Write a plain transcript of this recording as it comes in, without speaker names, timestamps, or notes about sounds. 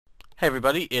Hey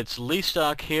everybody, it's Lee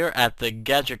Stark here at the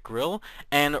Gadget Grill,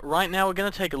 and right now we're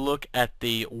going to take a look at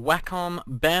the Wacom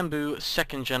Bamboo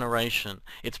 2nd generation.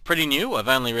 It's pretty new. I've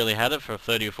only really had it for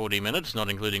 30 or 40 minutes, not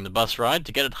including the bus ride,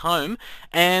 to get it home.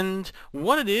 And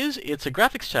what it is, it's a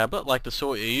graphics tablet like the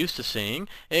sort you're used to seeing,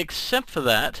 except for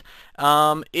that,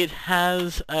 it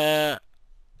has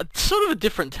it's sort of a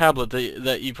different tablet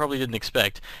that you probably didn't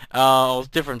expect, or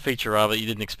different feature rather you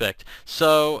didn't expect.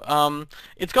 So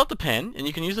it's got the pen, and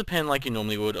you can use the pen like you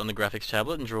normally would on the graphics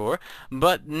tablet and draw.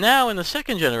 But now in the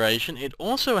 2nd generation, it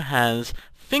also has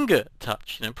finger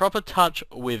touch, proper touch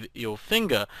with your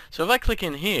finger. So if I click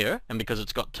in here, and because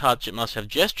it's got touch, it must have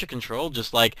gesture control,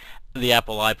 just like the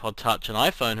Apple iPod Touch and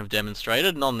iPhone have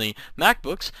demonstrated, and on the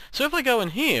MacBooks. So if I go in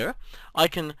here, I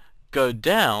can go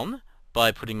down by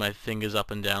putting my fingers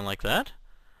up and down like that.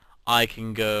 I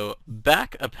can go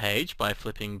back a page by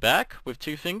flipping back with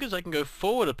 2 fingers. I can go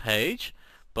forward a page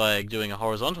by doing a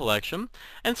horizontal action.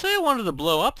 And say I wanted to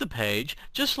blow up the page,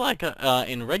 just like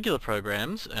in regular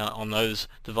programs on those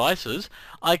devices,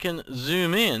 I can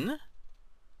zoom in.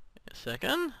 A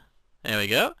second. There we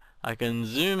go. I can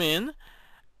zoom in,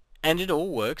 and it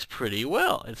all works pretty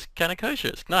well. It's kind of kosher.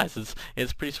 It's nice.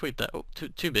 It's pretty sweet though. Oh,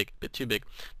 too big. A bit too big.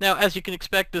 Now, as you can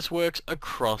expect, this works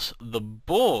across the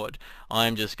board.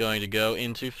 I'm just going to go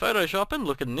into Photoshop and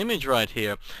look at an image right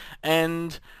here,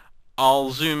 and I'll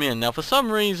zoom in. Now, for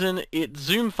some reason, its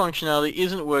zoom functionality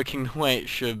isn't working the way it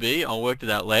should be. I'll work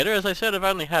it out later. As I said, I've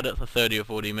only had it for 30 or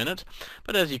 40 minutes,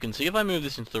 but as you can see, if I move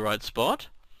this into the right spot,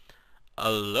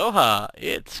 aloha,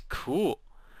 it's cool.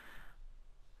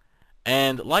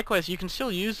 And likewise, you can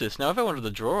still use this. Now, if I wanted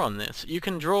to draw on this, you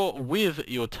can draw with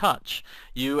your touch.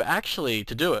 You actually,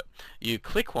 to do it, you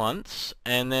click once,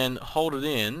 and then hold it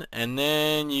in, and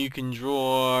then you can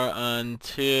draw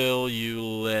until you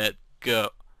let go.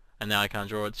 And now I can't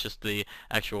draw, it's just the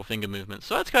actual finger movement.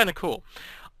 So that's kind of cool.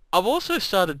 I've also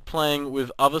started playing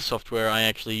with other software I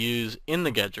actually use in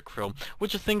the Gadget Grill,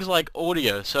 which are things like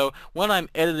audio. So when I'm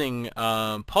editing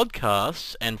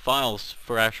podcasts and files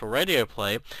for actual radio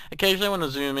play, occasionally I want to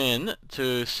zoom in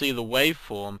to see the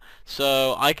waveform.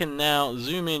 So I can now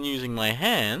zoom in using my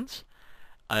hands.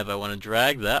 If I want to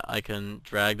drag that, I can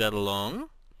drag that along.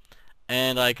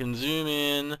 And I can zoom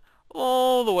in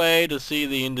all the way to see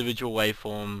the individual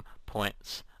waveform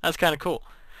points. That's kind of cool.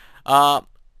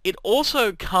 It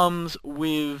also comes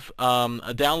with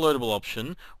a downloadable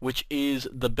option, which is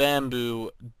the Bamboo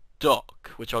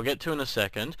dock, which I'll get to in a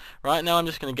second. Right now I'm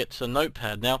just going to get to the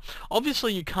notepad. Now,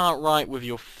 obviously you can't write with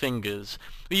your fingers.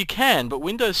 Well, you can, but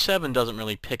Windows 7 doesn't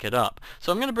really pick it up.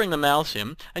 So I'm going to bring the mouse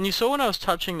in, and you saw when I was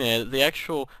touching there, the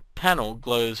actual panel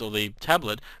glows, or the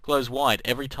tablet glows white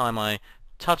every time I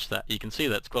touch that. You can see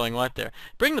that it's glowing white there.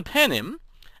 Bring the pen in,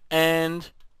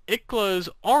 and it glows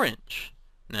orange.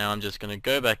 Now I'm just going to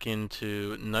go back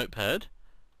into Notepad.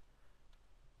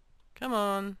 Come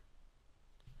on.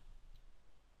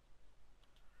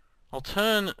 I'll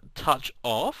turn touch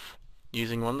off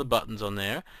using one of the buttons on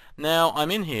there. Now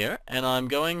I'm in here and I'm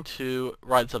going to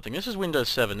write something. This is Windows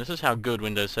 7. This is how good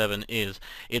Windows 7 is.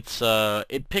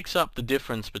 It picks up the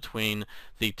difference between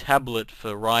the tablet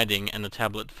for writing and the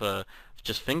tablet for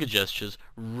just finger gestures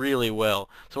really well.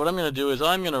 So what I'm going to do is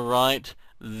I'm going to write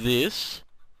this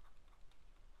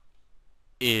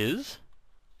is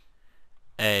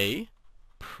a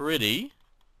pretty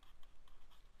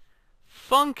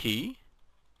funky.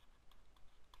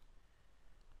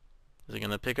 Is it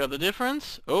going to pick up the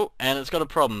difference? Oh, and it's got a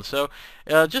problem. So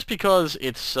just because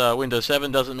it's Windows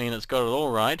 7 doesn't mean it's got it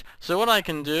all right. So what I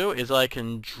can do is I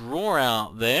can draw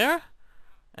out there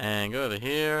and go over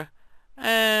here,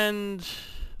 and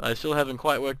I still haven't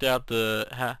quite worked out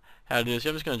how to do this.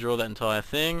 I'm just going to draw that entire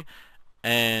thing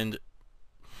and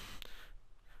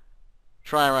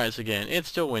try and write this again. It's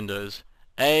still Windows.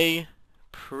 A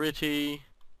pretty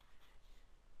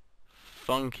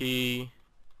funky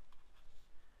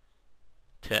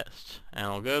test. And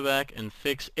I'll go back and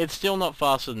fix. It's still not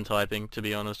faster than typing, to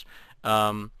be honest.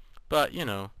 But, you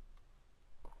know,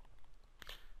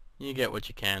 you get what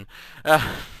you can.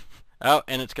 Oh,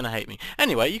 and it's going to hate me.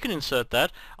 Anyway, you can insert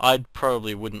that. I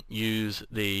probably wouldn't use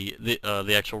the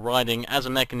actual writing as a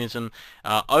mechanism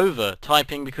over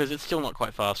typing because it's still not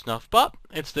quite fast enough, but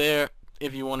it's there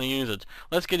if you want to use it.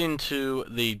 Let's get into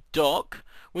the dock,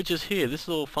 which is here, this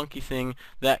little funky thing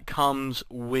that comes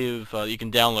with, you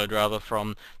can download rather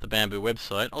from the Bamboo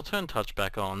website. I'll turn touch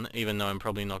back on, even though I'm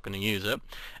probably not going to use it.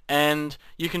 And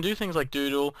you can do things like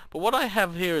doodle, but what I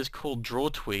have here is called Draw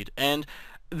Tweet, and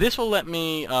this will let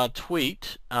me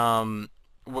tweet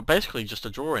well, basically just a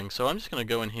drawing. So I'm just going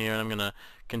to go in here and I'm going to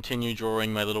continue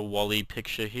drawing my little Wally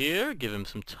picture here. Give him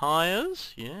some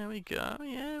tires. Yeah, there we go.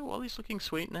 Yeah, Wally's looking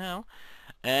sweet now.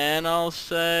 And I'll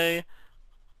say,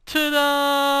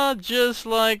 ta-da! Just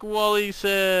like Wally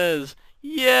says.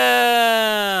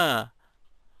 Yeah!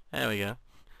 There we go.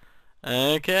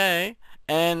 Okay.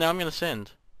 And now I'm going to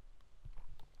send.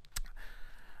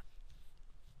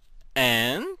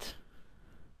 And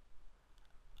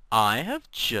I have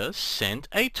just sent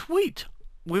a tweet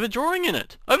with a drawing in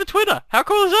it over Twitter. How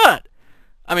cool is that?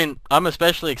 I mean, I'm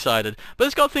especially excited, but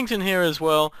it's got things in here as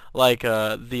well, like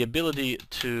the ability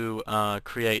to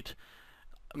create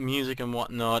music and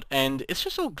whatnot, and it's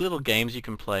just all little games you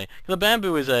can play. The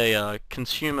Bamboo is a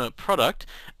consumer product,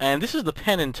 and this is the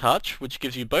Pen and Touch, which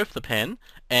gives you both the pen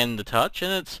and the touch,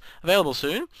 and it's available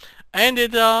soon. And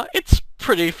it's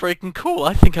pretty freaking cool.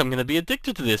 I think I'm going to be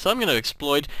addicted to this. I'm going to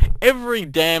exploit every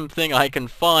damn thing I can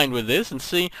find with this and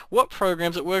see what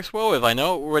programs it works well with. I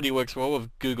know it already works well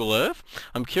with Google Earth.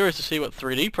 I'm curious to see what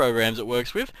 3D programs it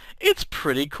works with. It's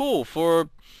pretty cool for...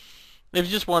 If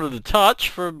you just wanted a touch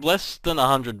for less than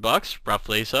 $100,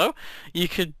 roughly so, you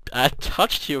could add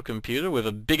touch to your computer with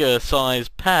a bigger size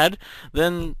pad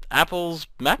than Apple's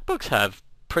MacBooks have.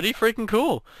 Pretty freaking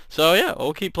cool. So yeah,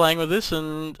 I'll keep playing with this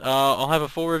and I'll have a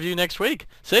full review next week.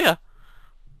 See ya!